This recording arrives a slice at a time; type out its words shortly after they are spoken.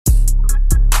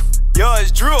Yo,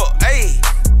 it's drill, ayy,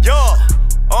 yo,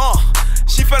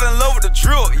 she fell in love with the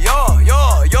drill, yo.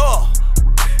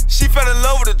 She fell in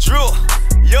love with the drill,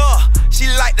 yo. She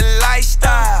like the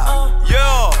lifestyle,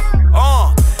 yo,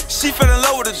 she fell in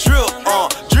love with the drill,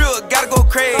 drill gotta go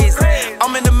crazy.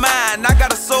 I'm in the mind, I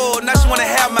got a soul, now she wanna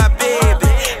have my baby.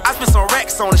 I spent some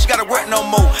racks on it, she gotta work no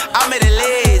more. I made it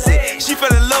lazy. She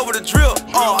fell in love with the drill,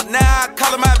 now I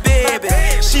call her my baby.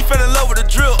 She fell in love with the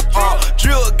drill,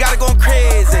 drill gotta go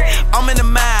crazy. I'm in the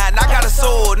mind, I got a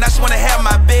soul, now she wanna have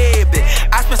my baby.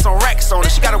 I spent some racks on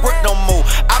it, she gotta work no more.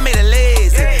 I made it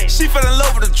lazy. She fell in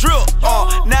love with the drill,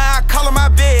 now I call her my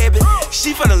baby.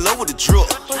 She fell in love with the drill.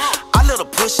 I let her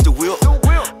push the wheel.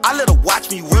 I let her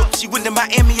watch me whip. She went to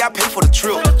Miami, I pay for the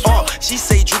trip. She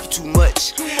say drip too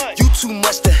much. You too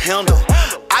much to handle.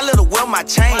 I let her wear my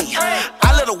chain.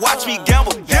 I let her watch me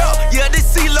gamble. Yeah,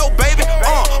 this CeeLo, baby.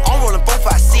 I'm rolling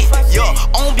 4-5-6. Yeah,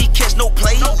 I don't be catch no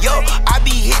play. Yeah, I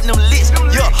be hitting them licks.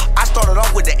 Yeah, I started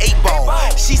off with the 8-ball.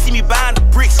 She see me buying the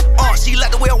bricks. She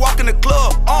like the way I walk in the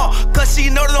club. Cause she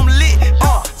know that I'm lit.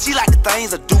 She like the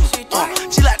things I do.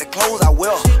 She like the clothes I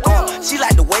wear. She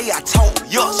like the way I talk.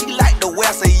 Yeah, she like the way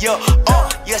I say yeah.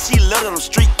 Yeah, she love it on the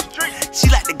street. She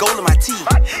like the gold in my teeth.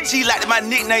 She like my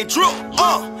nickname Drip.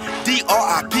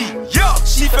 D-R-I-P. Yeah,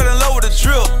 she fell in love with the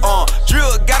drill.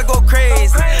 Drill gotta go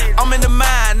crazy. I'm in the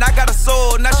mind, I got a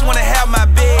soul, now she wanna have my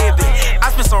baby. I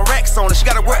spent some racks on it, she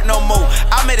gotta work no more.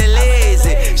 I made it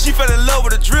lazy. She fell in love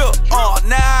with the drill.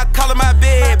 Now I call her my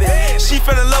baby. She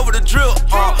fell in love with the drill.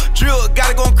 Drill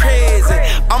gotta go crazy.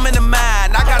 I'm in the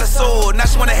mind, I got a soul, now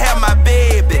she wanna have my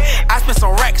baby. I spent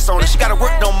some racks on it, she gotta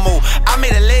work no more. I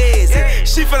made it lazy.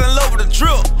 She fell in love with the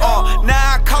drill.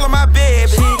 Now I call her my baby.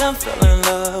 She done fell in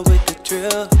love with the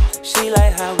drill. She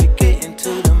like how we get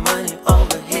into the money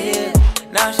over here.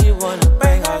 Now she wanna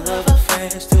bring all of her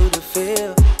friends to the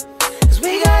field. Cause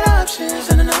we got options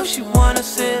and I know she wanna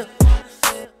sip.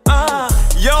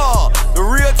 Yo, the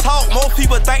real talk, most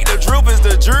people think the drip is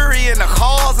the jury and the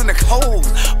cars and the codes.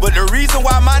 But the reason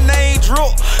why my name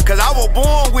Drip, cause I was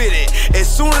born with it. As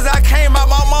soon as I came out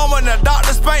my mama and the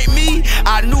doctor spanked me,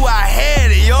 I knew I had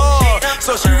it, yo.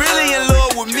 So she really in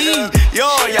love with me. Yo,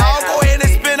 y'all go ahead and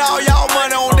spend all y'all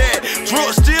money on that.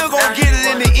 Drip still gon' get it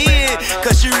in the end,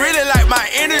 cause she really like my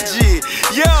energy.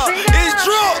 Yeah, it's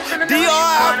Drip,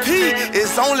 D-R-I-P,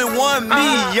 it's only one me,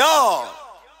 yo.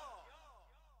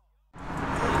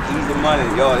 Easy money,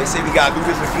 yo. They say we gotta do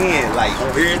this again. Like on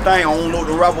everything, I don't know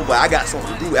the rapper, but I got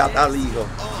something to do after I leave her.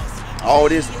 All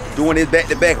this, doing this back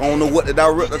to back, I don't know what the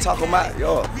director talking about.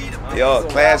 Yo,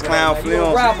 Class Clown Film. You're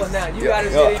a rapper now. You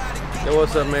gotta say. Yo,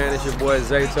 what's up, man? It's your boy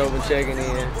Zaytoven checking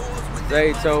in.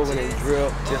 Zaytoven and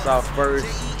Drip, just our first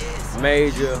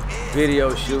major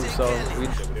video shoot, so we.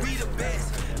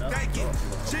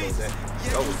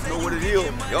 Yo, you know what it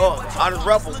is. Yo, hottest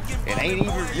rapper. It ain't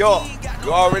even, yo.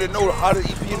 You already know the hottest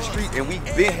EP in the street, and we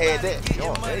been had that.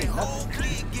 Yo, that ain't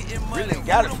nothing. Really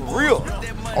got it for real.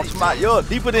 On my, yo,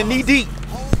 deeper than knee deep.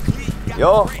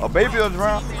 Yo, a baby was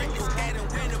around.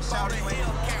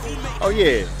 Oh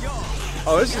yeah.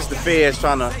 Oh, it's just the feds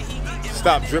trying to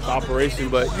stop drip operation,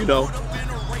 but you know,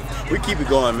 we keep it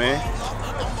going, man.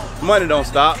 Money don't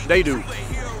stop, they do.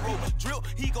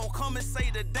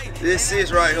 This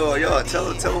is right here, y'all.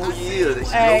 Tell her who you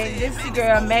is. Hey, this is your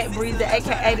girl Matt Breezer,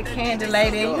 aka the Candy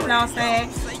Lady. You know what I'm saying?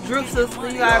 Drip sister,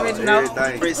 you already know.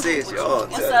 Everything. Princess, y'all.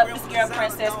 What's up? This girl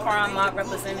Princess Crown Mark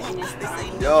representing East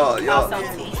City. Y'all. Also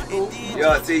T-Boo.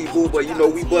 Y'all, T-Boo, but you know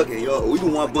we bucking, y'all. We the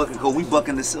one bucking because we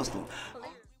bucking the system.